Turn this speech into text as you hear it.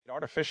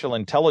artificial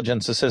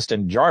intelligence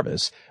assistant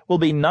Jarvis will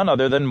be none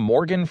other than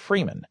Morgan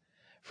Freeman.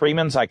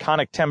 Freeman's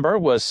iconic timbre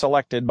was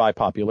selected by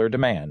popular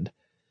demand.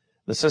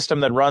 The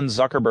system that runs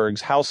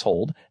Zuckerberg's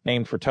household,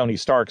 named for Tony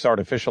Stark's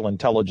artificial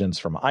intelligence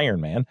from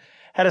Iron Man,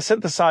 had a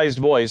synthesized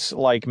voice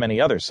like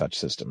many other such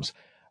systems.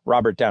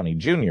 Robert Downey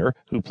Jr.,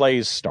 who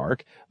plays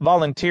Stark,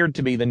 volunteered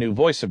to be the new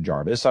voice of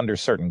Jarvis under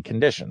certain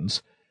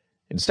conditions.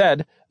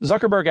 Instead,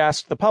 Zuckerberg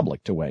asked the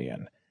public to weigh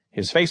in.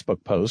 His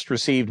Facebook post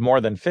received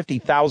more than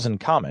 50,000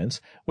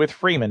 comments, with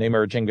Freeman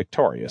emerging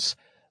victorious.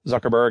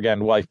 Zuckerberg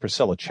and wife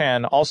Priscilla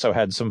Chan also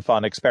had some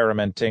fun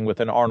experimenting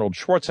with an Arnold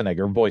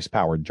Schwarzenegger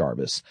voice-powered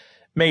Jarvis.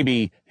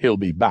 Maybe he'll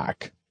be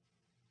back.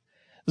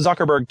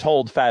 Zuckerberg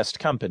told Fast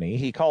Company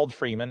he called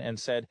Freeman and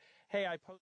said, "Hey, I posted..."